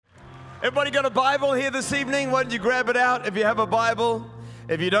Everybody got a Bible here this evening? Why don't you grab it out if you have a Bible?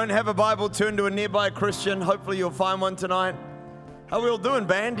 If you don't have a Bible, turn to a nearby Christian. Hopefully you'll find one tonight. How are we all doing,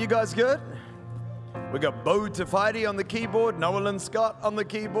 band? You guys good? We got Bo Tafidi on the keyboard, Nolan Scott on the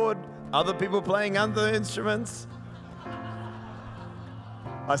keyboard, other people playing other instruments.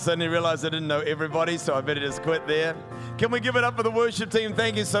 I suddenly realized I didn't know everybody, so I better just quit there. Can we give it up for the worship team?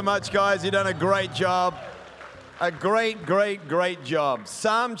 Thank you so much, guys. You've done a great job. A great job.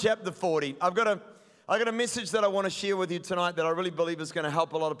 Psalm chapter 40. I got a message that I want to share with you tonight that I really believe is going to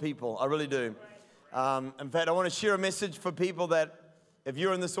help a lot of people. I really do. In fact, I want to share a message for people that if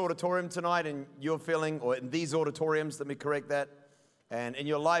you're in this auditorium tonight and you're feeling, or in these auditoriums, let me correct that, and in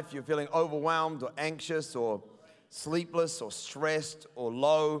your life you're feeling overwhelmed or anxious or sleepless or stressed or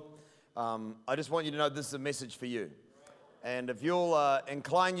low, I just want you to know this is a message for you. And if you'll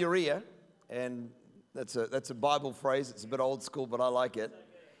incline your ear, and that's a Bible phrase. It's a bit old school, but I like it.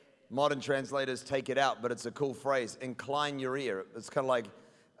 Modern translators take it out, but it's a cool phrase. Incline your ear. It's kind of like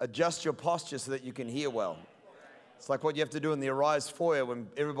adjust your posture so that you can hear well. It's like what you have to do in the Arise foyer when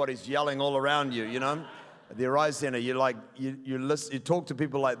everybody's yelling all around you, you know? At the Arise Center, you listen, you talk to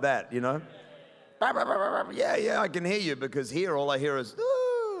people like that, you know? Yeah, I can hear you, because here all I hear is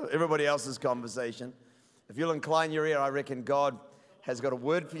everybody else's conversation. If you'll incline your ear, I reckon God has got a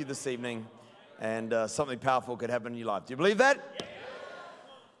word for you this evening, and something powerful could happen in your life. Do you believe that?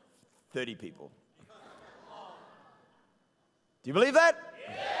 30 people. Do you believe that?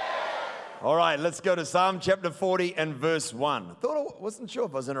 All right, let's go to Psalm chapter 40 and verse 1. I wasn't sure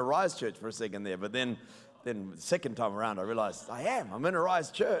if I was in a Rise church for a second there, but then the second time around I realized I'm in a Rise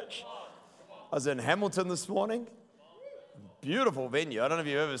church. I was in Hamilton this morning. Beautiful venue. I don't know if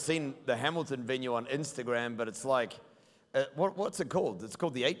you've ever seen the Hamilton venue on Instagram, but it's like, what's it called? It's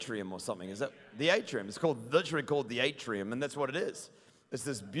called the Atrium or something. Is that the Atrium? It's literally called the Atrium, and that's what it is. It's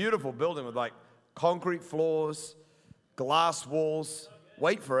this beautiful building with like concrete floors, glass walls,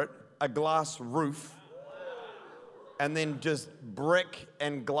 wait for it, a glass roof, and then just brick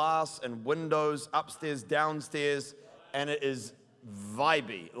and glass and windows upstairs, downstairs, and it is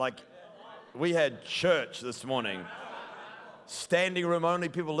vibey. Like, we had church this morning. Standing room only,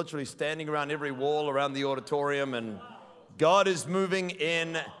 people literally standing around every wall around the auditorium, and God is moving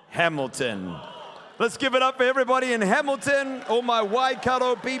in Hamilton. Let's give it up for everybody in Hamilton, all my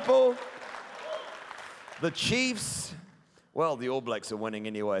Waikato people. The Chiefs, well, the All Blacks are winning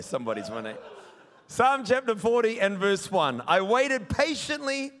anyway. Somebody's winning. Psalm chapter 40 and verse 1. I waited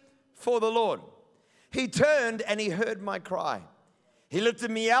patiently for the Lord. He turned and he heard my cry. He lifted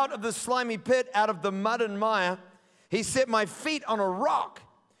me out of the slimy pit, out of the mud and mire. He set my feet on a rock,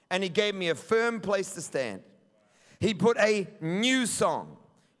 and he gave me a firm place to stand. He put a new song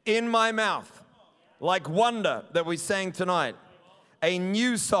in my mouth, like Wonder that we sang tonight. A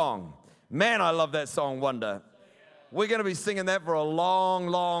new song. Man, I love that song, Wonder. We're going to be singing that for a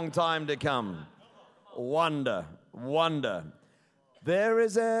long time to come. Wonder, wonder. There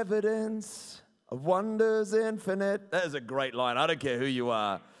is evidence of wonders infinite. That is a great line. I don't care who you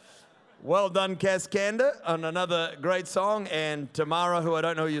are. Well done, Cascanda, on another great song. And Tamara, who I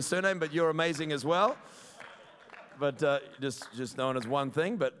don't know your surname, but you're amazing as well. But just known as one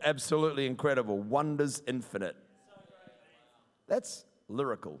thing, but absolutely incredible. Wonders infinite. That's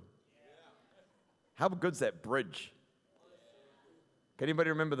lyrical. How good's that bridge? Can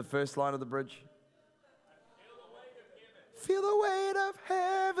anybody remember the first line of the bridge? Feel the weight of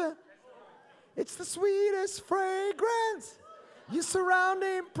heaven. It's the sweetest fragrance. Your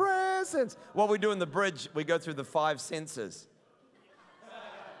surrounding presence. What we do in the bridge, we go through the 5 senses.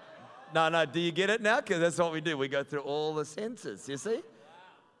 No, do you get it now? Because that's what we do. We go through all the senses, you see?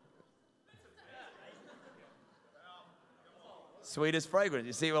 Sweetest fragrance.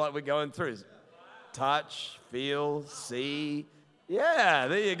 You see, we're going through. Touch, feel, see. Yeah,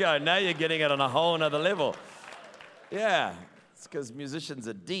 there you go. Now you're getting it on a whole nother level. Yeah, it's because musicians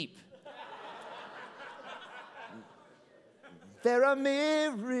are deep. There are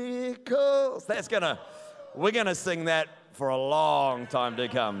miracles. We're gonna sing that for a long time to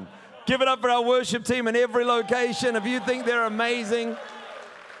come. Give it up for our worship team in every location. If you think they're amazing,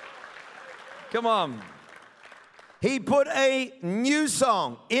 come on. He put a new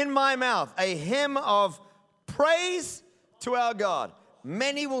song in my mouth, a hymn of praise to our God.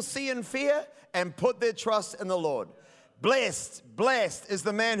 Many will see and fear and put their trust in the Lord. Blessed is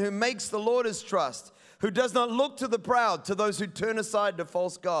the man who makes the Lord his trust, who does not look to the proud, to those who turn aside to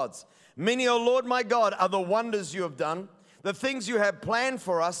false gods. Many, O Lord my God, are the wonders you have done, the things you have planned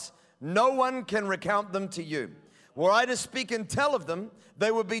for us. No one can recount them to you. Were I to speak and tell of them,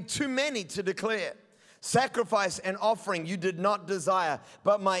 they would be too many to declare. Sacrifice and offering you did not desire,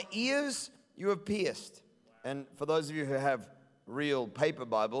 but my ears you have pierced. And for those of you who have real paper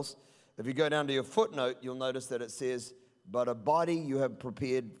Bibles, if you go down to your footnote, you'll notice that it says, but a body you have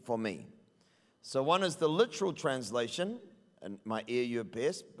prepared for me. So one is the literal translation, and my ear you have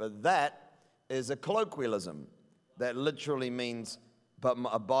pierced, but that is a colloquialism that literally means, but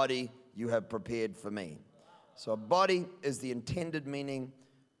a body you have prepared for me. So a body is the intended meaning.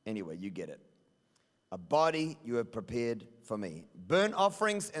 Anyway, you get it. A body you have prepared for me. Burnt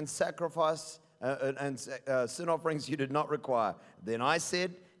offerings and sacrifice sin offerings you did not require. Then I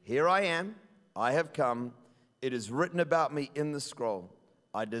said, here I am, I have come. It is written about me in the scroll.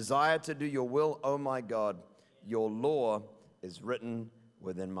 I desire to do your will, O my God. Your law is written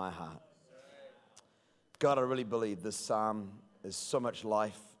within my heart. God, I really believe this psalm is so much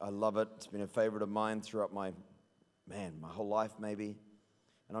life. I love it. It's been a favorite of mine throughout my whole life maybe.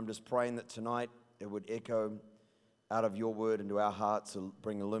 And I'm just praying that tonight it would echo out of your word into our hearts, to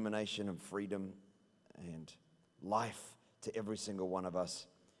bring illumination and freedom and life to every single one of us.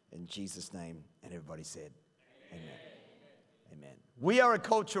 In Jesus' name. And everybody said, amen. Amen. We are a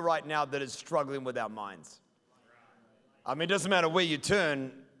culture right now that is struggling with our minds. I mean, it doesn't matter where you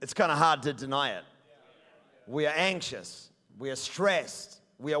turn, it's kind of hard to deny it. We are anxious. We are stressed.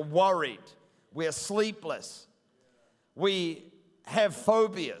 We are worried. We are sleepless. We have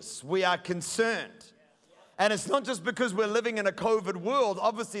phobias. We are concerned. And it's not just because we're living in a COVID world.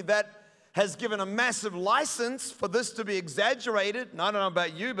 Obviously, that has given a massive license for this to be exaggerated. And I don't know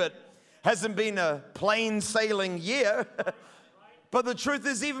about you, but hasn't been a plain sailing year. But the truth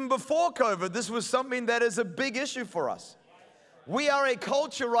is, even before COVID, this was something that is a big issue for us. We are a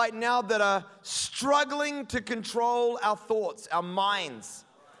culture right now that are struggling to control our thoughts, our minds.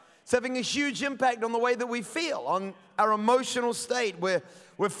 It's having a huge impact on the way that we feel, on our emotional state. We're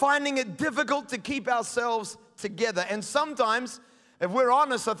finding it difficult to keep ourselves together. And sometimes, if we're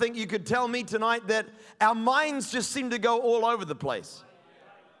honest, I think you could tell me tonight that our minds just seem to go all over the place.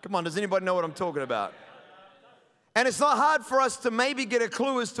 Come on, does anybody know what I'm talking about? And it's not hard for us to maybe get a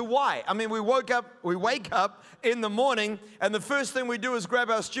clue as to why. I mean, we wake up in the morning, and the first thing we do is grab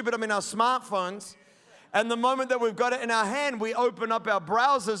our smartphones. And the moment that we've got it in our hand, we open up our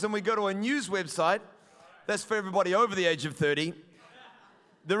browsers and we go to a news website. That's for everybody over the age of 30.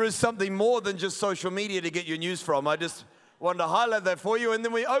 There is something more than just social media to get your news from. I just wanted to highlight that for you. And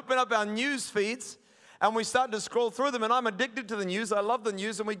then we open up our news feeds and we start to scroll through them. And I'm addicted to the news. I love the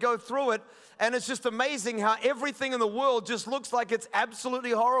news. And we go through it. And it's just amazing how everything in the world just looks like it's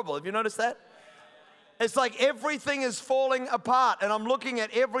absolutely horrible. Have you noticed that? It's like everything is falling apart, and I'm looking at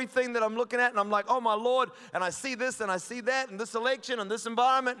everything that I'm looking at, and I'm like, oh, my Lord, and I see this, and I see that, and this election, and this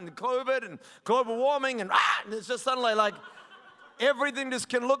environment, and COVID, and global warming, and it's just suddenly like everything just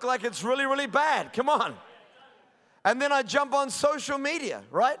can look like it's really, really bad. Come on. And then I jump on social media,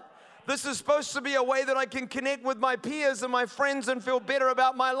 right? This is supposed to be a way that I can connect with my peers and my friends and feel better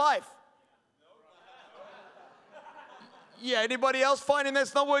about my life. Yeah, anybody else finding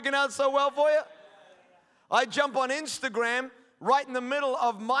that's not working out so well for you? I jump on Instagram right in the middle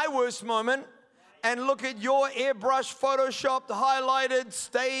of my worst moment and look at your airbrush, photoshopped, highlighted,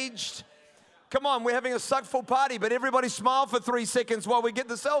 staged. Come on, we're having a suckful party, but everybody smile for 3 seconds while we get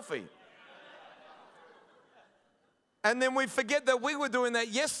the selfie. And then we forget that we were doing that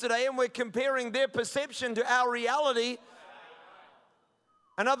yesterday, and we're comparing their perception to our reality.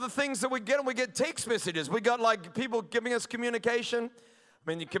 And other things that we get text messages. We got like people giving us communication. I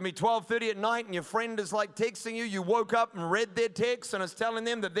mean, it can be 12:30 at night and your friend is like texting you. You woke up and read their text and it's telling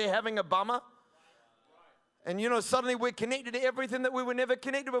them that they're having a bummer. And you know, suddenly we're connected to everything that we were never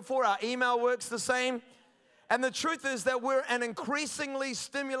connected before. Our email works the same. And the truth is that we're an increasingly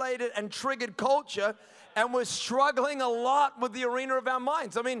stimulated and triggered culture, and we're struggling a lot with the arena of our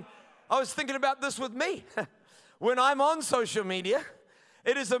minds. I mean, I was thinking about this with me. When I'm on social media,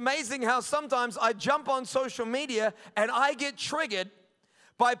 it is amazing how sometimes I jump on social media and I get triggered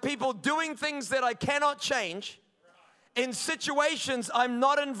by people doing things that I cannot change in situations I'm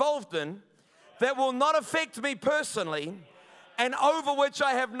not involved in that will not affect me personally and over which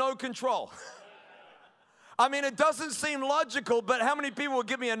I have no control. I mean, it doesn't seem logical, but how many people will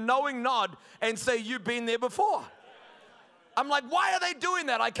give me a knowing nod and say, you've been there before? I'm like, why are they doing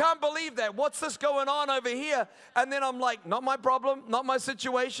that? I can't believe that. What's this going on over here? And then I'm like, not my problem, not my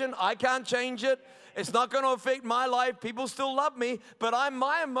situation. I can't change it. It's not going to affect my life. People still love me, but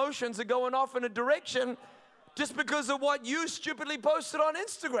my emotions are going off in a direction just because of what you stupidly posted on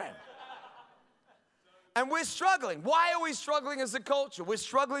Instagram. And we're struggling. Why are we struggling as a culture? We're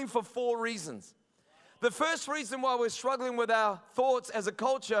struggling for 4 reasons. The first reason why we're struggling with our thoughts as a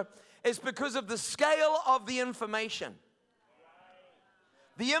culture It's because of the scale of the information.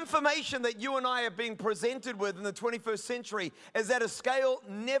 The information that you and I are being presented with in the 21st century is at a scale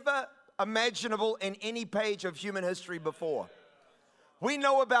never imaginable in any page of human history before. We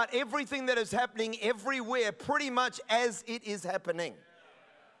know about everything that is happening everywhere pretty much as it is happening.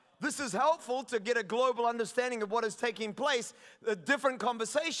 This is helpful to get a global understanding of what is taking place, a different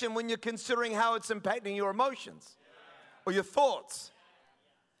conversation when you're considering how it's impacting your emotions or your thoughts.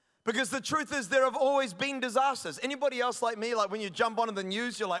 Because the truth is, there have always been disasters. Anybody else like me, like when you jump onto the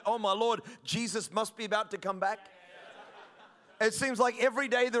news, you're like, oh my Lord, Jesus must be about to come back? It seems like every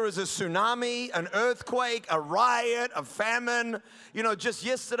day there is a tsunami, an earthquake, a riot, a famine. You know, just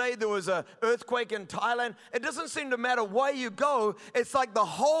yesterday there was an earthquake in Thailand. It doesn't seem to matter where you go. It's like the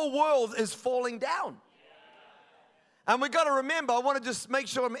whole world is falling down. And we got to remember, I want to just make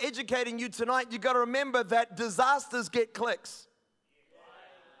sure I'm educating you tonight. You got to remember that disasters get clicks.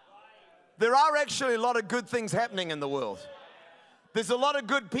 There are actually a lot of good things happening in the world. There's a lot of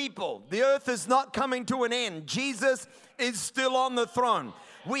good people. The earth is not coming to an end. Jesus is still on the throne.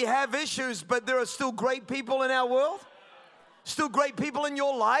 We have issues, but there are still great people in our world. Still great people in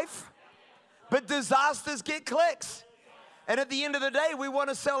your life. But disasters get clicks. And at the end of the day, we want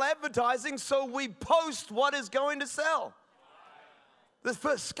to sell advertising, so we post what is going to sell. The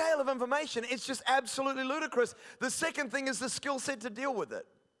first scale of information, it's just absolutely ludicrous. The second thing is the skill set to deal with it.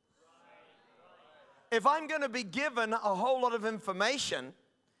 If I'm going to be given a whole lot of information,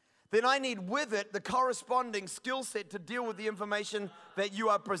 then I need with it the corresponding skill set to deal with the information that you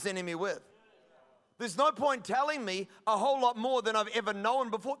are presenting me with. There's no point telling me a whole lot more than I've ever known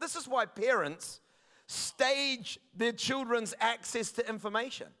before. This is why parents stage their children's access to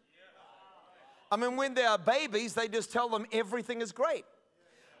information. I mean, when they are babies, they just tell them everything is great.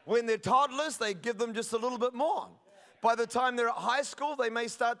 When they're toddlers, they give them just a little bit more. By the time they're at high school, they may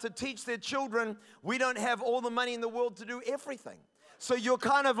start to teach their children, we don't have all the money in the world to do everything. So you're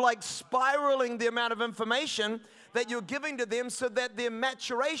kind of like spiraling the amount of information that you're giving to them so that their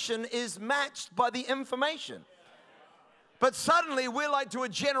maturation is matched by the information. But suddenly we're like to a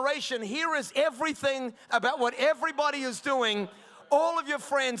generation, here is everything about what everybody is doing, all of your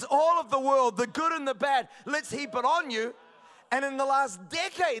friends, all of the world, the good and the bad, let's heap it on you. And in the last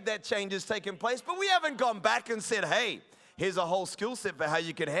decade, that change has taken place, but we haven't gone back and said, hey, here's a whole skill set for how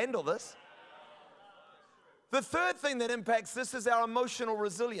you can handle this. The third thing that impacts this is our emotional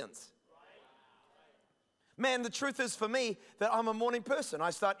resilience. Man, the truth is for me that I'm a morning person. I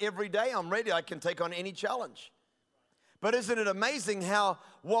start every day, I'm ready, I can take on any challenge. But isn't it amazing how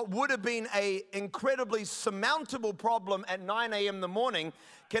what would have been an incredibly surmountable problem at 9 a.m. in the morning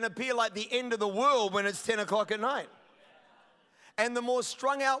can appear like the end of the world when it's 10 o'clock at night? And the more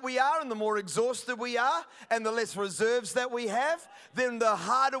strung out we are and the more exhausted we are and the less reserves that we have, then the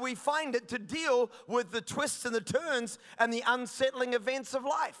harder we find it to deal with the twists and the turns and the unsettling events of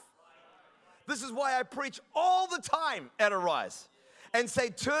life. This is why I preach all the time at Arise and say,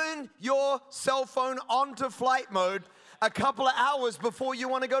 turn your cell phone onto flight mode a couple of hours before you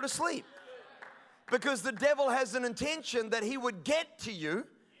want to go to sleep. Because the devil has an intention that he would get to you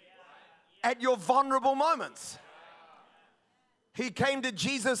at your vulnerable moments. He came to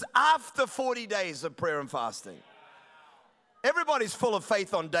Jesus after 40 days of prayer and fasting. Everybody's full of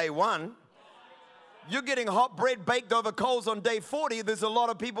faith on day one. You're getting hot bread baked over coals on day 40. There's a lot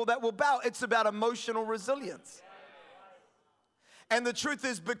of people that will bow. It's about emotional resilience. And the truth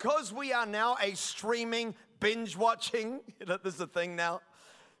is, because we are now a streaming, binge watching, this is a thing now.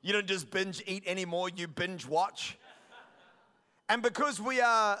 You don't just binge eat anymore, you binge watch. And because we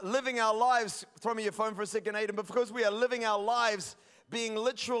are living our lives, throw me your phone for a second, Aiden, but because we are living our lives being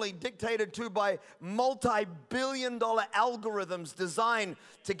literally dictated to by multi-billion-dollar algorithms designed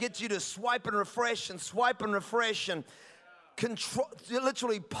to get you to swipe and refresh and control,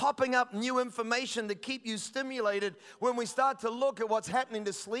 literally popping up new information to keep you stimulated, when we start to look at what's happening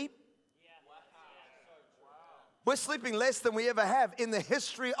to sleep, we're sleeping less than we ever have in the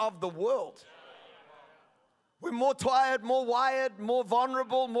history of the world. We're more tired, more wired, more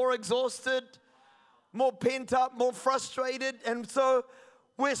vulnerable, more exhausted, more pent up, more frustrated. And so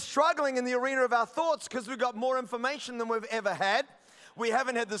we're struggling in the arena of our thoughts because we've got more information than we've ever had. We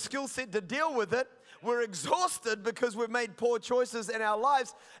haven't had the skill set to deal with it. We're exhausted because we've made poor choices in our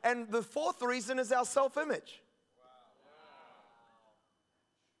lives. And the fourth reason is our self-image.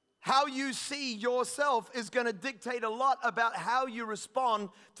 How you see yourself is going to dictate a lot about how you respond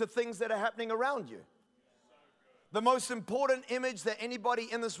to things that are happening around you. The most important image that anybody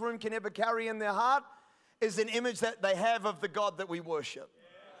in this room can ever carry in their heart is an image that they have of the God that we worship.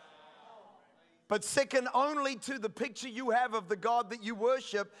 But second only to the picture you have of the God that you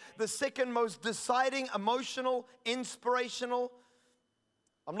worship, the second most deciding, emotional, inspirational,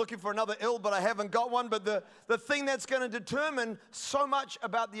 I'm looking for another ill, but I haven't got one. But the thing that's going to determine so much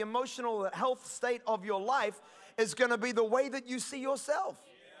about the emotional health state of your life is going to be the way that you see yourself.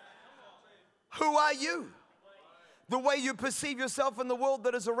 Who are you? The way you perceive yourself in the world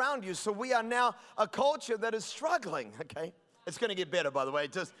that is around you. So we are now a culture that is struggling, okay? It's going to get better, by the way.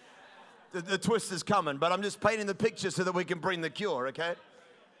 Just the twist is coming, but I'm just painting the picture so that we can bring the cure, okay?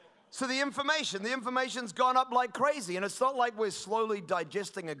 So the information's gone up like crazy, and it's not like we're slowly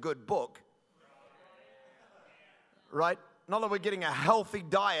digesting a good book, right? Not that we're getting a healthy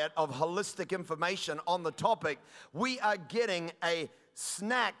diet of holistic information on the topic. We are getting a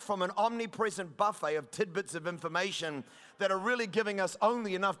snack from an omnipresent buffet of tidbits of information that are really giving us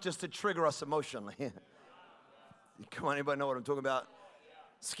only enough just to trigger us emotionally. Come on, anybody know what I'm talking about?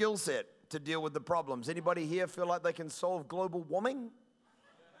 Skill set to deal with the problems. Anybody here feel like they can solve global warming?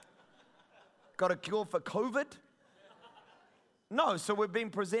 Got a cure for COVID? No, so we're being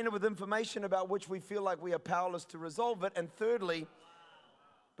presented with information about which we feel like we are powerless to resolve it. And thirdly,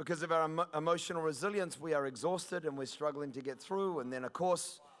 because of our emotional resilience, we are exhausted and we're struggling to get through. And then, of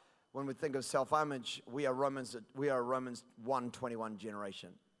course, when we think of self-image, we are Romans 1:21 generation,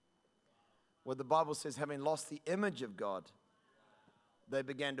 where the Bible says, having lost the image of God, they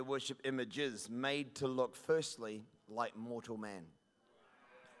began to worship images made to look firstly like mortal man.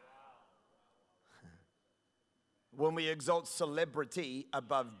 When we exalt celebrity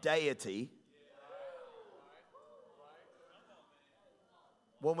above deity,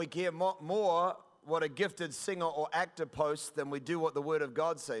 when we care more what a gifted singer or actor posts than we do what the Word of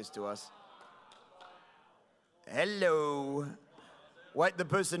God says to us. Hello. Wait the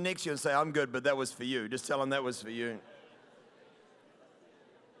person next to you and say, I'm good, but that was for you. Just tell them that was for you.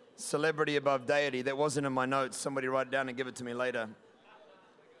 Celebrity above deity. That wasn't in my notes. Somebody write it down and give it to me later.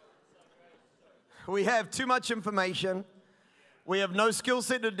 We have too much information. We have no skill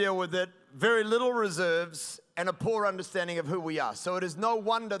set to deal with it, very little reserves, and a poor understanding of who we are. So it is no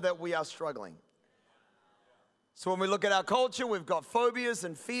wonder that we are struggling. So when we look at our culture, we've got phobias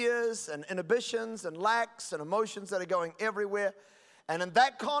and fears and inhibitions and lacks and emotions that are going everywhere. And in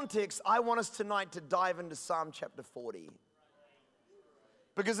that context, I want us tonight to dive into Psalm chapter 40.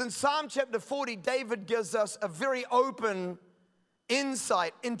 Because in Psalm chapter 40, David gives us a very open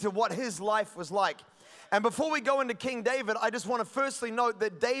insight into what his life was like. And before we go into King David, I just want to firstly note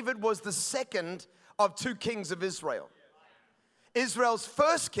that David was the second of two kings of Israel. Israel's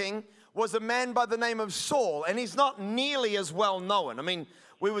first king was a man by the name of Saul, and he's not nearly as well known. I mean,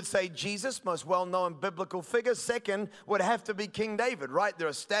 we would say Jesus, most well-known biblical figure. Second would have to be King David, right? There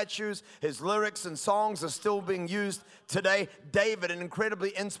are statues. His lyrics and songs are still being used today. David, an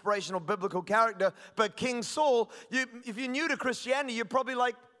incredibly inspirational biblical character. But King Saul, if you're new to Christianity, you're probably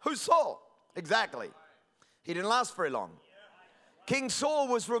like, who's Saul? Exactly. He didn't last very long. King Saul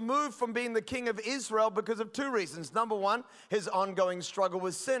was removed from being the king of Israel because of two reasons. Number one, his ongoing struggle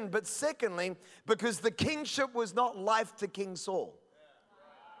with sin. But secondly, because the kingship was not life to King Saul.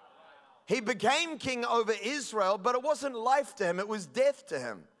 He became king over Israel, but it wasn't life to him, it was death to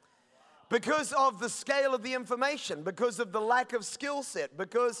him. Because of the scale of the information, because of the lack of skill set,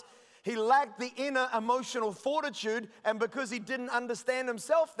 because he lacked the inner emotional fortitude, and because he didn't understand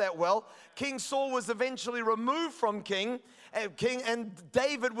himself that well, King Saul was eventually removed from king, and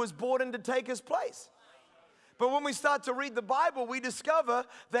David was brought in to take his place. But when we start to read the Bible, we discover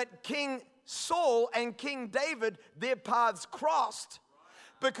that King Saul and King David, their paths crossed,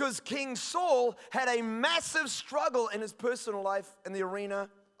 because King Saul had a massive struggle in his personal life in the arena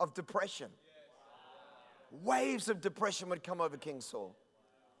of depression. Waves of depression would come over King Saul.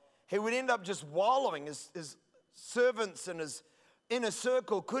 He would end up just wallowing. His servants and his inner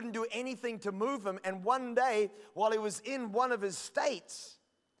circle couldn't do anything to move him. And one day, while he was in one of his states,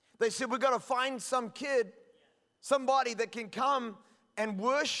 they said, we've got to find some kid, somebody that can come and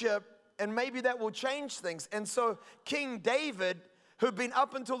worship, and maybe that will change things. And so King David, who'd been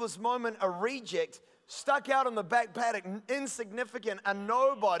up until this moment a reject, stuck out on the back paddock, insignificant, a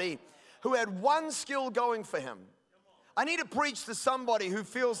nobody, who had one skill going for him. I need to preach to somebody who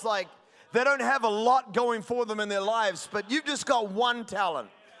feels like they don't have a lot going for them in their lives, but you've just got one talent,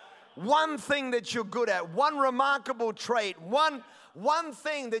 one thing that you're good at, one remarkable trait, one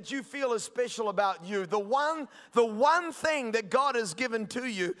thing that you feel is special about you. The one thing that God has given to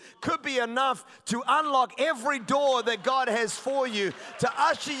you could be enough to unlock every door that God has for you, to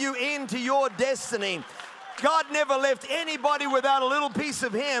usher you into your destiny. God never left anybody without a little piece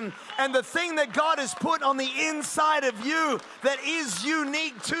of Him. And the thing that God has put on the inside of you that is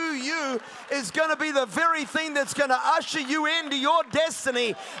unique to you is going to be the very thing that's going to usher you into your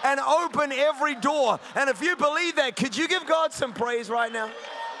destiny and open every door. And if you believe that, could you give God some praise right now?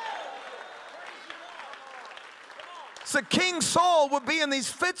 So King Saul would be in these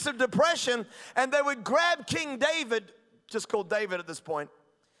fits of depression, and they would grab King David, just called David at this point,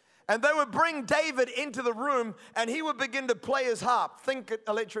 and they would bring David into the room, and he would begin to play his harp, think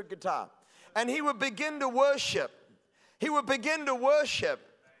electric guitar, and he would begin to worship. He would begin to worship.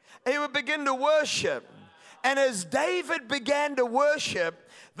 He would begin to worship. And as David began to worship,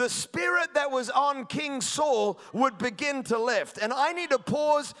 the spirit that was on King Saul would begin to lift. And I need to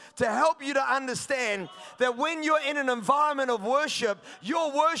pause to help you to understand that when you're in an environment of worship,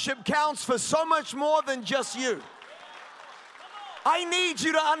 your worship counts for so much more than just you. I need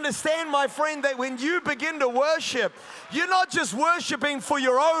you to understand, my friend, that when you begin to worship, you're not just worshiping for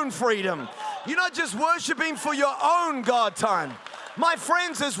your own freedom. You're not just worshiping for your own God time. My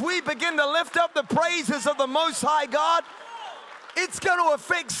friends, as we begin to lift up the praises of the Most High God, it's going to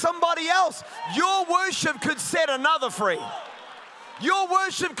affect somebody else. Your worship could set another free. Your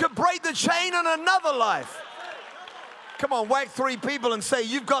worship could break the chain in another life. Come on, whack 3 people and say,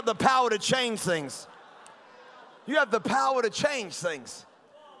 you've got the power to change things. You have the power to change things.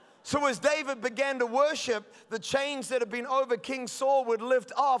 So as David began to worship, the chains that had been over King Saul would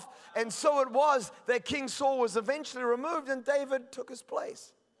lift off. And so it was that King Saul was eventually removed and David took his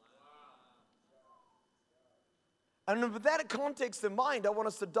place. And with that context in mind, I want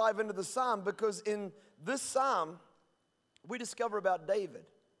us to dive into the psalm, because in this psalm, we discover about David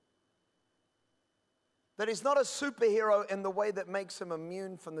that he's not a superhero in the way that makes him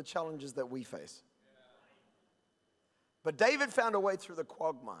immune from the challenges that we face. But David found a way through the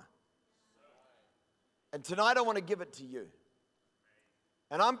quagmire. And tonight I want to give it to you.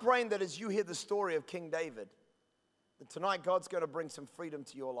 And I'm praying that as you hear the story of King David, that tonight God's going to bring some freedom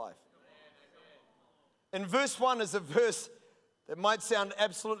to your life. In verse 1 is a verse that might sound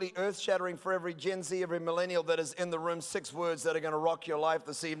absolutely earth-shattering for every Gen Z, every millennial that is in the room. 6 words that are going to rock your life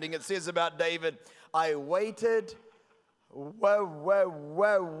this evening. It says about David, I waited, waited.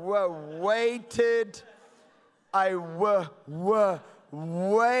 I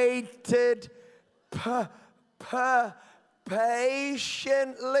waited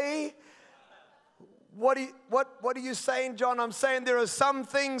patiently. What are you saying, John? I'm saying there are some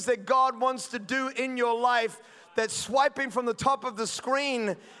things that God wants to do in your life that swiping from the top of the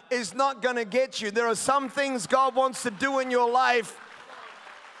screen is not going to get you. There are some things God wants to do in your life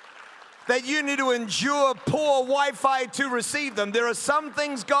that you need to endure poor Wi-Fi to receive them. There are some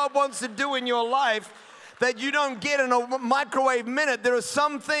things God wants to do in your life that you don't get in a microwave minute. There are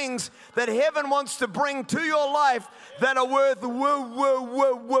some things that heaven wants to bring to your life that are worth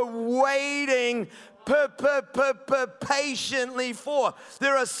waiting patiently for.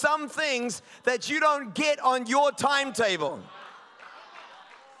 There are some things that you don't get on your timetable.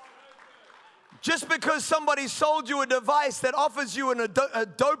 Just because somebody sold you a device that offers you a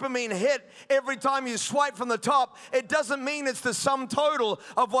dopamine hit every time you swipe from the top, it doesn't mean it's the sum total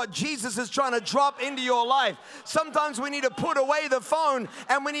of what Jesus is trying to drop into your life. Sometimes we need to put away the phone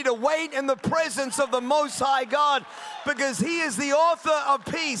and we need to wait in the presence of the Most High God, because He is the author of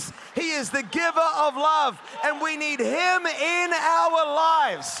peace. He is the giver of love, and we need Him in our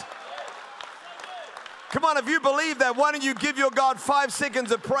lives. Come on, if you believe that, why don't you give your God 5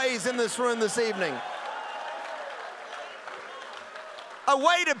 seconds of praise in this room this evening? I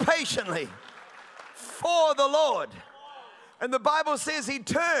waited patiently for the Lord. And the Bible says He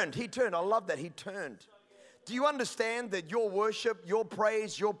turned. He turned. I love that. He turned. Do you understand that your worship, your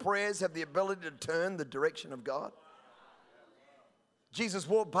praise, your prayers have the ability to turn the direction of God? Jesus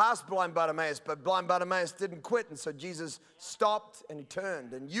walked past blind Bartimaeus, but blind Bartimaeus didn't quit, and so Jesus stopped and He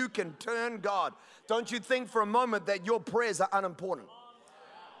turned. And you can turn God. Don't you think for a moment that your prayers are unimportant?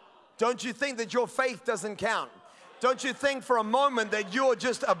 Don't you think that your faith doesn't count? Don't you think for a moment that you're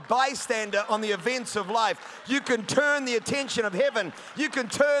just a bystander on the events of life? You can turn the attention of heaven. You can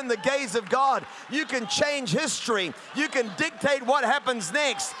turn the gaze of God. You can change history. You can dictate what happens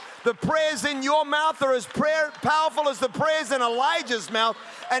next. The prayers in your mouth are as powerful as the prayers in Elijah's mouth,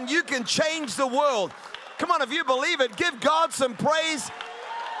 and you can change the world. Come on, if you believe it, give God some praise.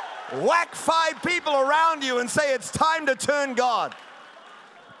 Whack 5 people around you and say, it's time to turn God.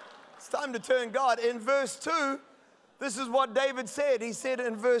 It's time to turn God. In verse 2, this is what David said. He said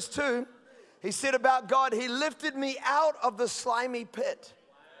in verse 2, he said about God, He lifted me out of the slimy pit.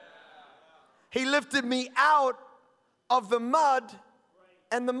 He lifted me out of the mud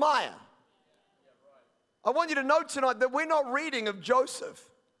and the mire. I want you to know tonight that we're not reading of Joseph.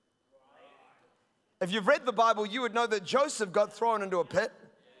 If you've read the Bible, you would know that Joseph got thrown into a pit.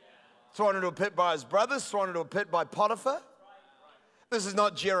 Thrown into a pit by his brothers, thrown into a pit by Potiphar. This is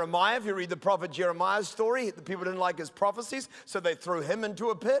not Jeremiah. If you read the prophet Jeremiah's story, the people didn't like his prophecies, so they threw him into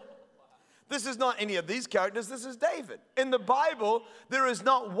a pit. This is not any of these characters. This is David. In the Bible, there is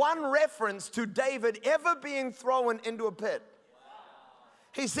not one reference to David ever being thrown into a pit.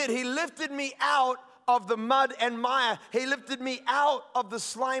 He said, he lifted me out of the mud and mire. He lifted me out of the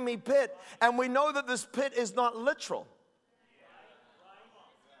slimy pit. And we know that this pit is not literal.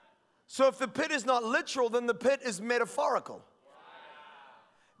 So if the pit is not literal, then the pit is metaphorical.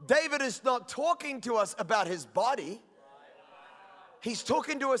 David is not talking to us about his body. He's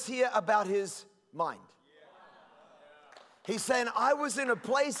talking to us here about his mind. He's saying, I was in a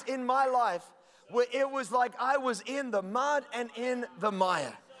place in my life where it was like I was in the mud and in the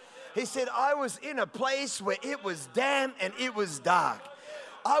mire. He said, I was in a place where it was damp and it was dark.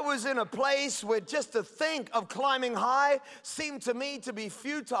 I was in a place where just to think of climbing high seemed to me to be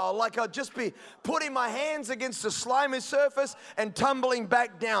futile, like I'd just be putting my hands against a slimy surface and tumbling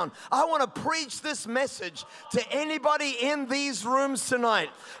back down. I want to preach this message to anybody in these rooms tonight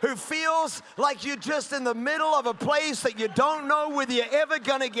who feels like you're just in the middle of a place that you don't know whether you're ever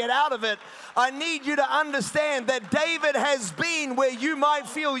going to get out of it. I need you to understand that David has been where you might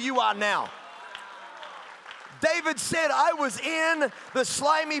feel you are now. David said, I was in the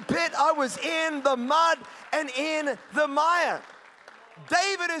slimy pit, I was in the mud and in the mire.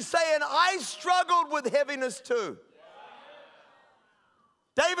 David is saying, I struggled with heaviness too.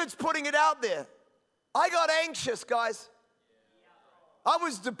 David's putting it out there. I got anxious, guys. I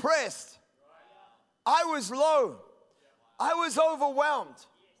was depressed. I was low. I was overwhelmed.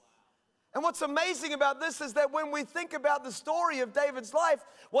 And what's amazing about this is that when we think about the story of David's life,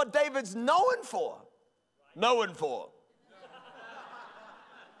 what David's known for, just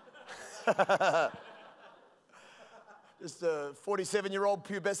a 47-year-old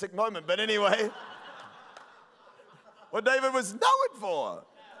pubescent moment, but anyway, what David was known for.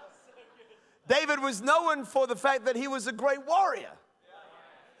 David was known for the fact that he was a great warrior.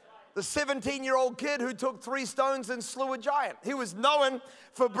 The 17-year-old kid who took 3 stones and slew a giant. He was known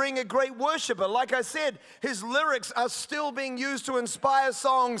for being a great worshiper. Like I said, his lyrics are still being used to inspire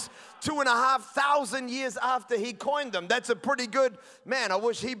songs 2,500 years after he coined them. That's a pretty good, man, I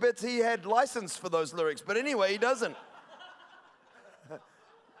wish he had license for those lyrics. But anyway, he doesn't. You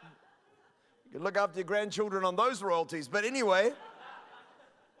can look after your grandchildren on those royalties. But anyway,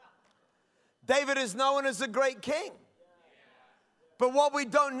 David is known as a great king. But what we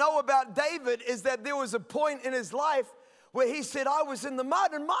don't know about David is that there was a point in his life where he said, I was in the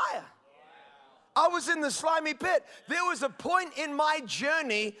mud and mire. I was in the slimy pit. There was a point in my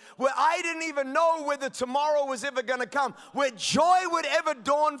journey where I didn't even know whether tomorrow was ever going to come, where joy would ever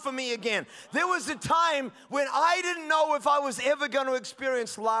dawn for me again. There was a time when I didn't know if I was ever going to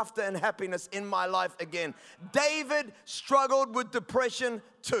experience laughter and happiness in my life again. David struggled with depression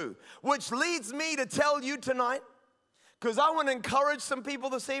too, which leads me to tell you tonight, because I want to encourage some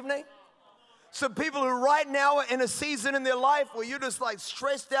people this evening. Some people who right now are in a season in their life where you're just like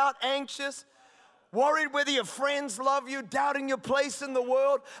stressed out, anxious, worried whether your friends love you, doubting your place in the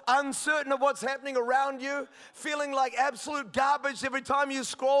world, uncertain of what's happening around you, feeling like absolute garbage every time you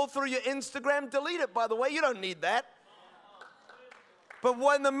scroll through your Instagram. Delete it, by the way. You don't need that. But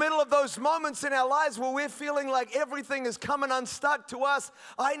we're in the middle of those moments in our lives where we're feeling like everything is coming unstuck to us.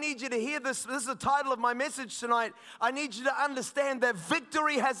 I need you to hear this. This is the title of my message tonight. I need you to understand that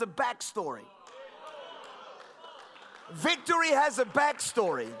victory has a backstory. Victory has a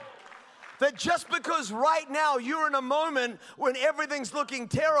backstory. That just because right now you're in a moment when everything's looking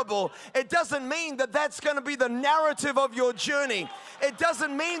terrible, it doesn't mean that that's going to be the narrative of your journey. It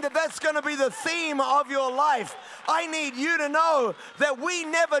doesn't mean that that's going to be the theme of your life. I need you to know that we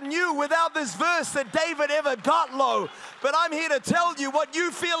never knew without this verse that David ever got low. But I'm here to tell you what you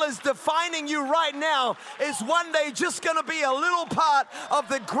feel is defining you right now is one day just going to be a little part of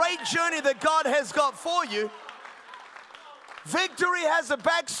the great journey that God has got for you. Victory has a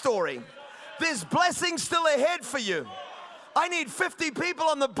backstory. There's blessings still ahead for you. I need 50 people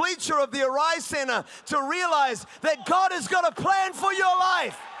on the bleacher of the Arise Center to realize that God has got a plan for your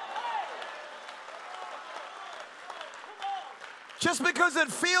life. Just because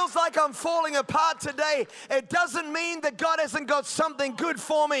it feels like I'm falling apart today, it doesn't mean that God hasn't got something good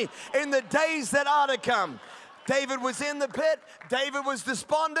for me in the days that are to come. David was in the pit. David was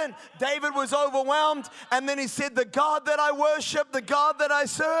despondent. David was overwhelmed. And then he said, the God that I worship, the God that I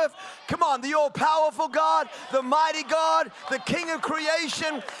serve, come on, the all-powerful God, the mighty God, the King of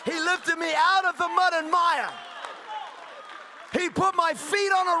creation, he lifted me out of the mud and mire. He put my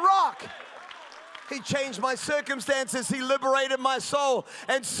feet on a rock. He changed my circumstances. He liberated my soul.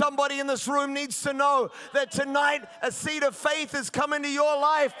 And somebody in this room needs to know that tonight a seed of faith is coming to your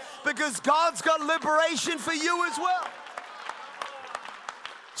life because God's got liberation for you as well.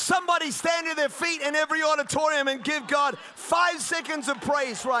 Somebody stand to their feet in every auditorium and give God 5 seconds of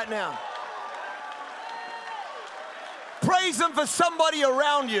praise right now. Praise Him for somebody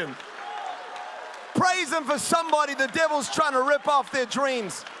around you. Praise Him for somebody the devil's trying to rip off their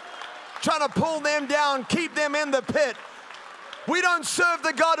dreams, trying to pull them down, keep them in the pit. We don't serve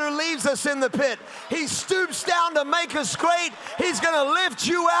the God who leaves us in the pit. He stoops down to make us great. He's going to lift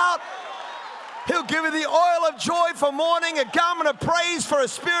you out. He'll give you the oil of joy for mourning, a garment of praise for a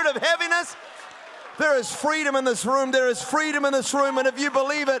spirit of heaviness. There is freedom in this room. There is freedom in this room. And if you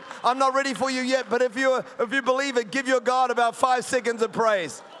believe it, I'm not ready for you yet, but if you believe it, give your God about 5 seconds of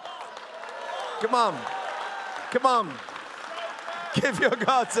praise. Come on. Come on. Give your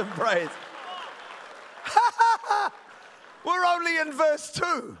God some praise. We're only in verse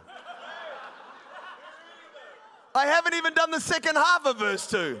 2. I haven't even done the second half of verse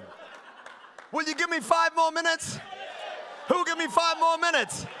 2. Will you give me 5 more minutes? Who will give me 5 more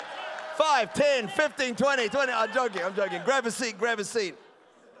minutes? 5, 10, 15, 20. I'm joking. Grab a seat.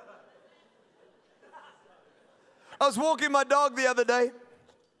 I was walking my dog the other day.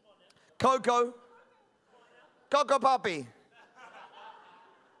 Coco Puppy.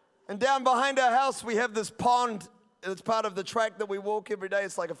 And down behind our house, we have this pond. It's part of the track that we walk every day.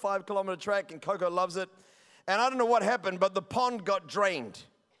 It's like a 5-kilometer track, and Coco loves it. And I don't know what happened, but the pond got drained.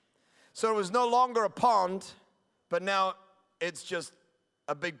 So it was no longer a pond, but now it's just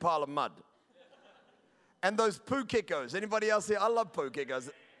a big pile of mud. And those poo geckos. Anybody else here? I love poo geckos.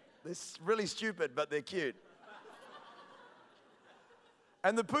 They're really stupid, but they're cute.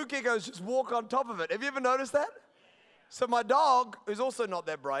 And the poo geckos just walk on top of it. Have you ever noticed that? So my dog, who's also not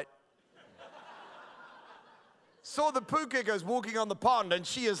that bright, saw the poo geckos walking on the pond, and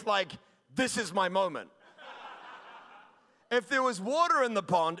she is like, this is my moment. If there was water in the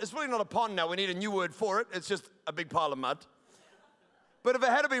pond, it's really not a pond now, we need a new word for it, it's just a big pile of mud. But if it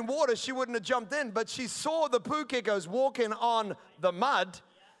had been water, she wouldn't have jumped in. But she saw the poo geckos walking on the mud,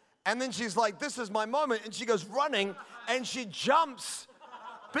 and then she's like, this is my moment, and she goes running, and she jumps,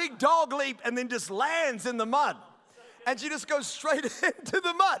 big dog leap, and then just lands in the mud. And she just goes straight into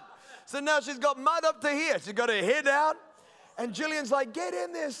the mud. So now she's got mud up to here. She's got her head out. And Jillian's like, get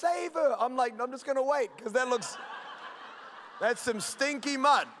in there, save her. I'm like, I'm just going to wait because that's some stinky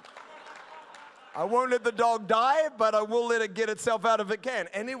mud. I won't let the dog die, but I will let it get itself out if it can.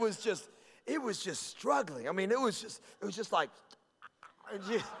 And it was just struggling. I mean, it was just like,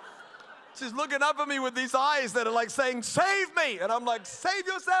 she's looking up at me with these eyes that are like saying, save me. And I'm like, save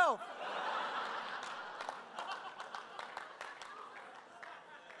yourself.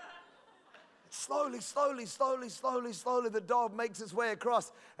 Slowly, the dog makes its way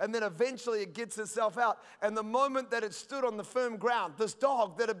across, and then eventually it gets itself out. And the moment that it stood on the firm ground, this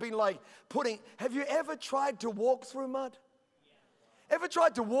dog that had been like have you ever tried to walk through mud? Ever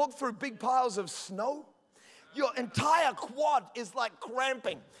tried to walk through big piles of snow? Your entire quad is like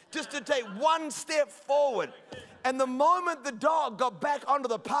cramping just to take one step forward. And the moment the dog got back onto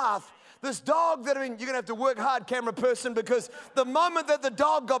the path, this dog you're going to have to work hard, camera person, because the moment that the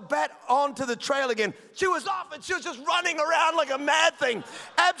dog got back onto the trail again, she was off and she was just running around like a mad thing,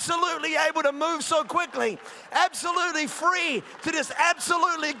 absolutely able to move so quickly, absolutely free to just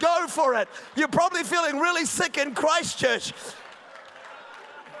absolutely go for it. You're probably feeling really sick in Christchurch.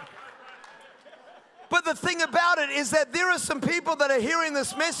 But the thing about it is that there are some people that are hearing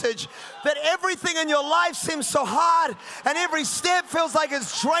this message that everything in your life seems so hard and every step feels like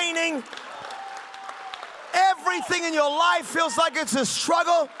it's draining. Everything in your life feels like it's a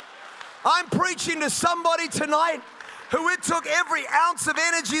struggle. I'm preaching to somebody tonight who it took every ounce of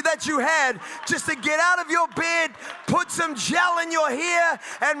energy that you had just to get out of your bed, put some gel in your hair,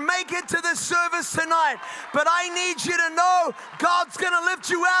 and make it to this service tonight. But I need you to know God's going to lift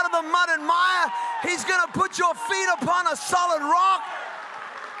you out of the mud and mire. He's going to put your feet upon a solid rock.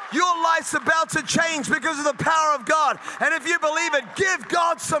 Your life's about to change because of the power of God. And if you believe it, give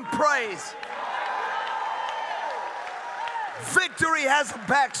God some praise. Victory has a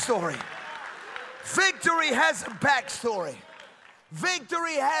backstory. Victory has a backstory.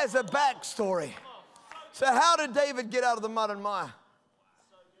 Victory has a backstory. So how did David get out of the mud and mire?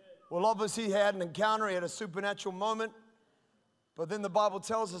 Well, obviously he had an encounter, he had a supernatural moment. But then the Bible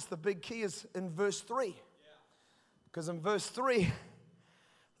tells us the big key is in verse 3. Because in verse 3,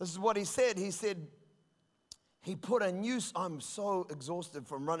 this is what he said. He said, he put a new, I'm so exhausted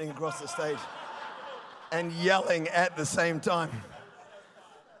from running across the stage and yelling at the same time.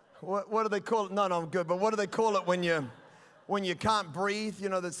 What do they call it? No, I'm good. But what do they call it when you can't breathe? You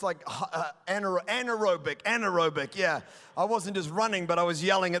know, that's like anaerobic. Yeah, I wasn't just running, but I was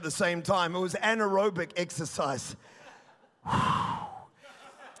yelling at the same time. It was anaerobic exercise. I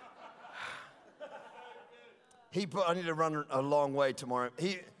need to run a long way tomorrow.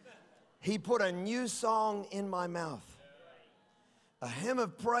 He put a new song in my mouth. A hymn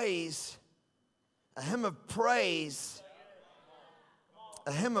of praise. A hymn of praise.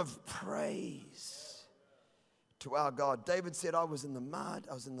 A hymn of praise to our God. David said, I was in the mud,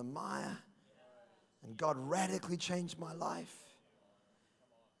 I was in the mire, and God radically changed my life.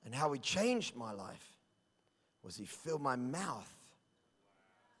 And how he changed my life was he filled my mouth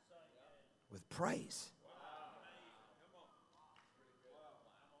with praise.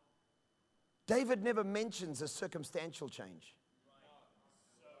 David never mentions a circumstantial change.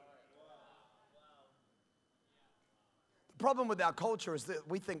 The problem with our culture is that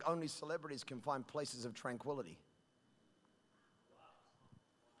we think only celebrities can find places of tranquility.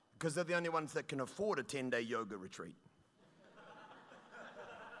 Because they're the only ones that can afford a 10-day yoga retreat.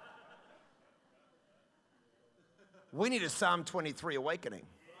 We need a Psalm 23 awakening.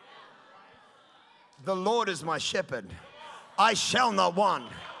 The Lord is my shepherd. I shall not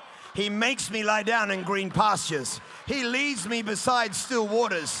want. He makes me lie down in green pastures. He leads me beside still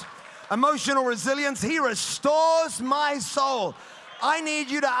waters. Emotional resilience, he restores my soul. I need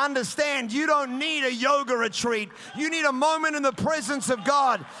you to understand, you don't need a yoga retreat. You need a moment in the presence of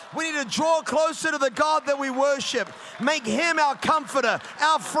God. We need to draw closer to the God that we worship. Make him our comforter,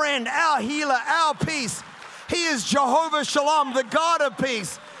 our friend, our healer, our peace. He is Jehovah Shalom, the God of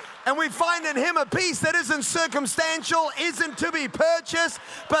peace. And we find in him a peace that isn't circumstantial, isn't to be purchased,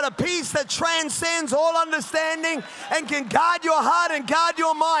 but a peace that transcends all understanding and can guard your heart and guard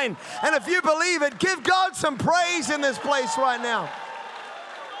your mind. And if you believe it, give God some praise in this place right now.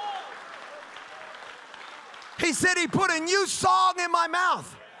 He said he put a new song in my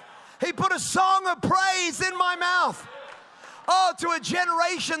mouth. He put a song of praise in my mouth. Oh, to a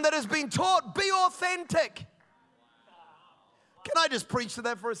generation that has been taught, be authentic. Can I just preach to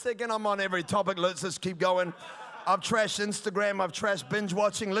that for a second? I'm on every topic. Let's just keep going. I've trashed Instagram. I've trashed binge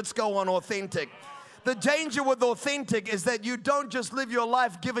watching. Let's go on authentic. The danger with authentic is that you don't just live your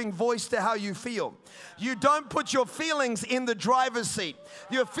life giving voice to how you feel. You don't put your feelings in the driver's seat.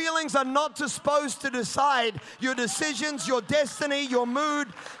 Your feelings are not supposed to decide your decisions, your destiny, your mood.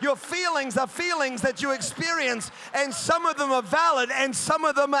 Your feelings are feelings that you experience, and some of them are valid and some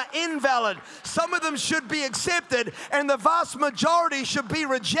of them are invalid. Some of them should be accepted and the vast majority should be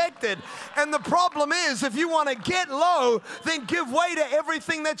rejected. And the problem is, if you want to get low, then give way to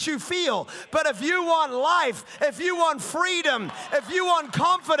everything that you feel. But if you want life, if you want freedom, if you want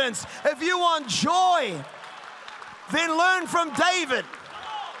confidence, if you want joy, then learn from David.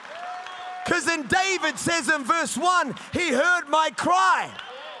 Because then David says in verse 1, he heard my cry.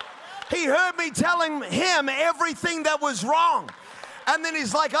 He heard me telling him everything that was wrong. And then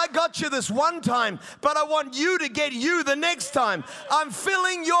he's like, I got you this one time, but I want you to get you the next time. I'm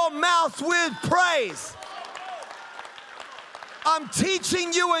filling your mouth with praise. I'm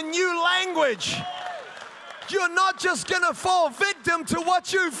teaching you a new language. You're not just going to fall victim to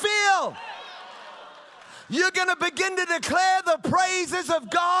what you feel. You're going to begin to declare the praises of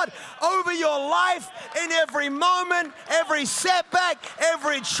God over your life in every moment, every setback,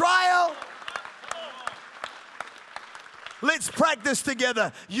 every trial. Let's practice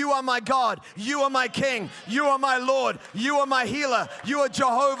together. You are my God. You are my King. You are my Lord. You are my healer. You are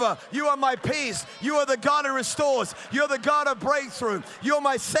Jehovah. You are my peace. You are the God who restores. You're the God of breakthrough. You're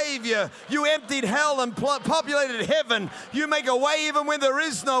my Savior. You emptied hell and populated heaven. You make a way even when there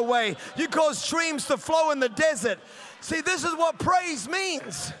is no way. You cause streams to flow in the desert. See, this is what praise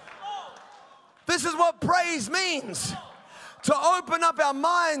means. This is what praise means. To open up our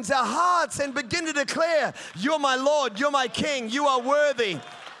minds, our hearts, and begin to declare, you're my Lord, you're my King, you are worthy.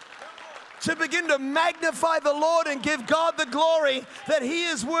 To begin to magnify the Lord and give God the glory that he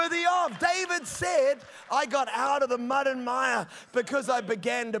is worthy of. David said, I got out of the mud and mire because I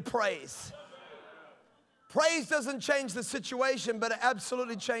began to praise. Praise doesn't change the situation, but it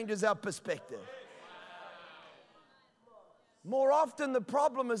absolutely changes our perspective. More often, the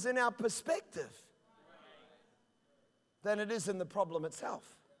problem is in our perspective than it is in the problem itself.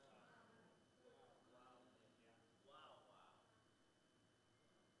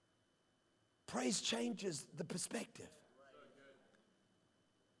 Praise changes the perspective.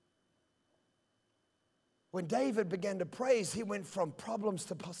 When David began to praise, he went from problems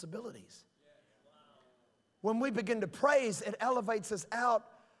to possibilities. When we begin to praise, it elevates us out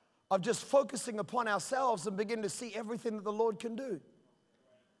of just focusing upon ourselves and begin to see everything that the Lord can do.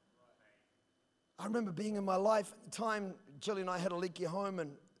 I remember being in my life at the time, Jilly and I had a leaky home,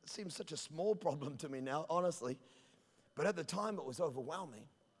 and it seems such a small problem to me now, honestly. But at the time, it was overwhelming.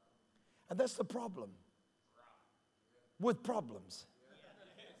 And that's the problem with problems.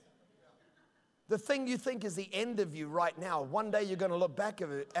 The thing you think is the end of you right now, one day you're going to look back at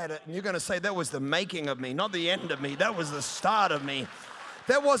it and you're going to say, that was the making of me, not the end of me. That was the start of me.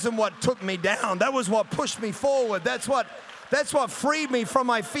 That wasn't what took me down. That was what pushed me forward. That's what freed me from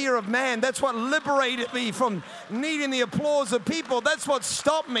my fear of man. That's what liberated me from needing the applause of people. That's what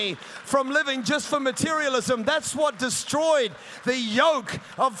stopped me from living just for materialism. That's what destroyed the yoke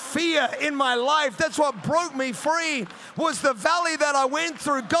of fear in my life. That's what broke me free, was the valley that I went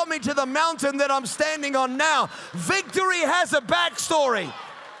through, got me to the mountain that I'm standing on now. Victory has a backstory.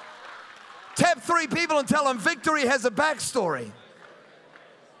 Tap 3 people and tell them victory has a backstory.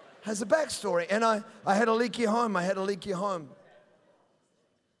 Has a backstory. And I had a leaky home. I had a leaky home,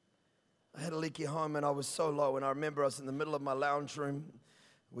 and I was so low. And I remember I was in the middle of my lounge room.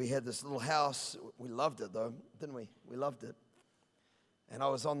 We had this little house. We loved it, though, didn't we? We loved it. And I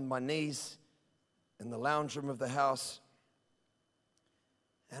was on my knees in the lounge room of the house.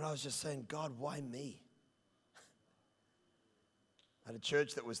 And I was just saying, God, why me? I had a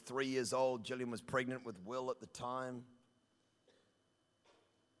church that was 3 years old. Jillian was pregnant with Will at the time.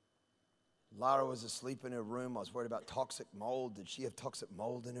 Lara was asleep in her room. I was worried about toxic mold. Did she have toxic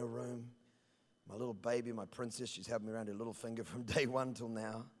mold in her room? My little baby, my princess, she's had me around her little finger from day one till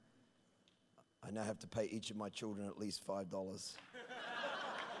now. I now have to pay each of my children at least $5.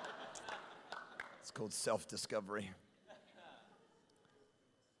 It's called self-discovery.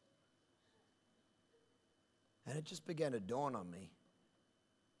 And it just began to dawn on me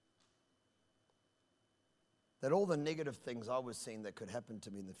that all the negative things I was seeing that could happen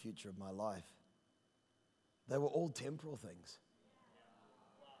to me in the future of my life, they were all temporal things.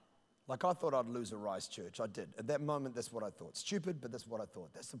 Like I thought I'd lose a Rise Church. I did. At that moment, that's what I thought. Stupid, but that's what I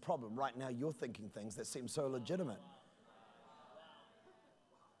thought. That's the problem. Right now, you're thinking things that seem so legitimate.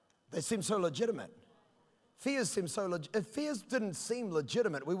 They seem so legitimate. Fears seem so legitimate. If fears didn't seem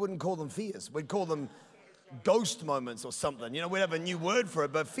legitimate, we wouldn't call them fears. We'd call them ghost moments or something. You know, we'd have a new word for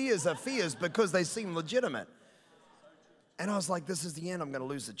it, but fears are fears because they seem legitimate. And I was like, this is the end. I'm going to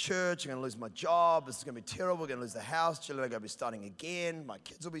lose the church. I'm going to lose my job. This is going to be terrible. We're going to lose the house. Children are going to be starting again. My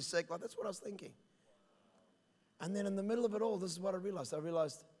kids will be sick. Like, that's what I was thinking. And then in the middle of it all, this is what I realized.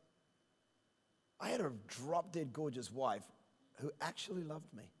 I had a drop-dead gorgeous wife who actually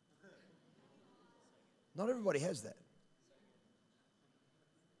loved me. Not everybody has that.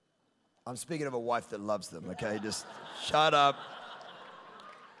 I'm speaking of a wife that loves them, okay? Just shut up.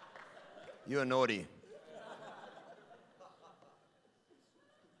 You're naughty.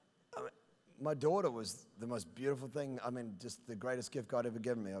 My daughter was the most beautiful thing. I mean, just the greatest gift God ever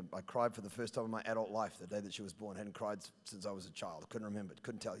given me. I cried for the first time in my adult life the day that she was born. I hadn't cried since I was a child. I couldn't remember it,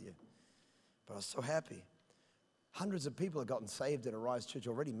 couldn't tell you. But I was so happy. Hundreds of people have gotten saved at Arise Church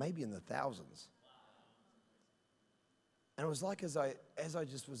already, maybe in the thousands. And it was like as I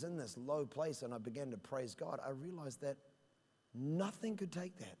just was in this low place and I began to praise God, I realized that nothing could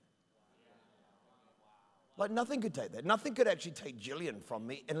take that. Like nothing could take that. Nothing could actually take Jillian from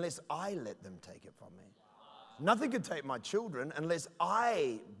me unless I let them take it from me. Nothing could take my children unless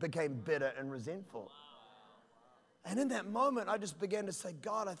I became bitter and resentful. And in that moment, I just began to say,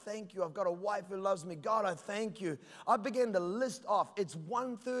 God, I thank you. I've got a wife who loves me. God, I thank you. I began to list off. It's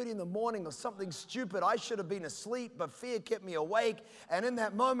 1:30 in the morning or something stupid. I should have been asleep, but fear kept me awake. And in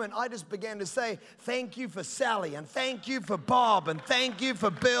that moment, I just began to say, thank you for Sally, and thank you for Bob, and thank you for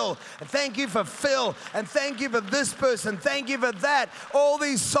Bill, and thank you for Phil, and thank you for this person, thank you for that. All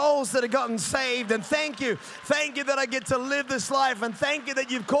these souls that have gotten saved, and thank you that I get to live this life, and thank you that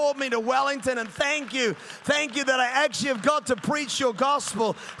you've called me to Wellington, and thank you that I actually have got to preach your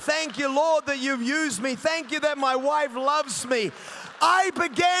gospel. Thank you, Lord, that you've used me. Thank you that my wife loves me. I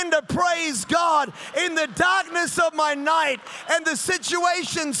began to praise God in the darkness of my night, and the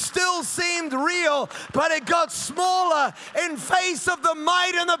situation still seemed real, but it got smaller in face of the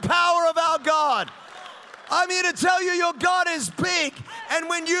might and the power of our God. I'm here to tell you, your God is big, and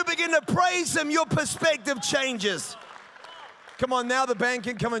when you begin to praise Him, your perspective changes. Come on, now the band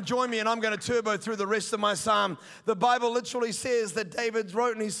can come and join me, and I'm going to turbo through the rest of my psalm. The Bible literally says that David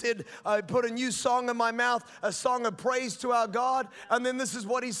wrote, and he said, I put a new song in my mouth, a song of praise to our God. And then this is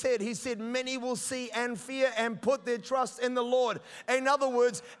what he said. He said, many will see and fear and put their trust in the Lord. In other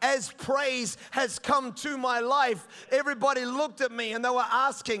words, as praise has come to my life, everybody looked at me and they were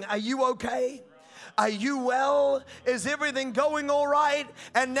asking, are you okay? Are you well? Is everything going all right?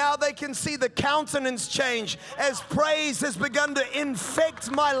 And now they can see the countenance change as praise has begun to infect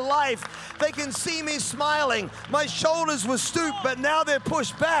my life. They can see me smiling. My shoulders were stooped, but now they're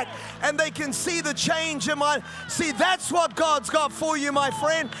pushed back, and they can see the change in my... See, that's what God's got for you, my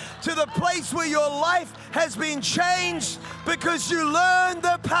friend, to the place where your life has been changed because you learned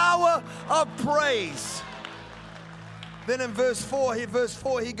the power of praise. Then in verse 4,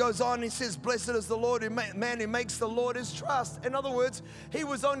 he goes on, he says, blessed is the Lord, man who makes the Lord his trust. In other words, he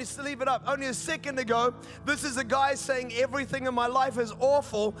was only, leave it up, only a second ago, this is a guy saying everything in my life is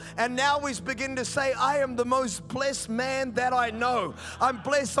awful, and now he's beginning to say, I am the most blessed man that I know. I'm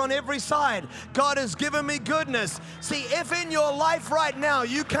blessed on every side. God has given me goodness. See, if in your life right now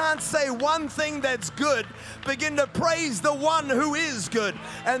you can't say one thing that's good, begin to praise the one who is good,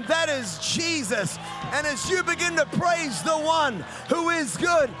 and that is Jesus. And as you begin to praise the one who is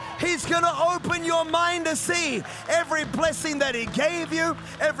good, he's going to open your mind to see every blessing that he gave you,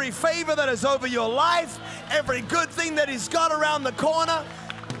 every favor that is over your life, every good thing that he's got around the corner.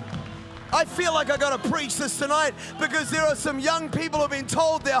 I feel like I got to preach this tonight because there are some young people who have been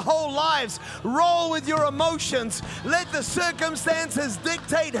told their whole lives, roll with your emotions. Let the circumstances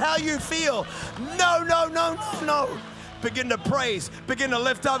dictate how you feel. No, no, no, no, no. Begin to praise, begin to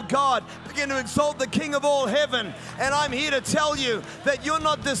lift up God, begin to exalt the King of all heaven. And I'm here to tell you that you're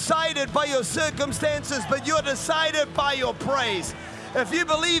not decided by your circumstances, but you're decided by your praise. If you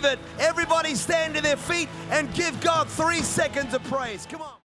believe it, everybody stand to their feet and give God 3 seconds of praise. Come on.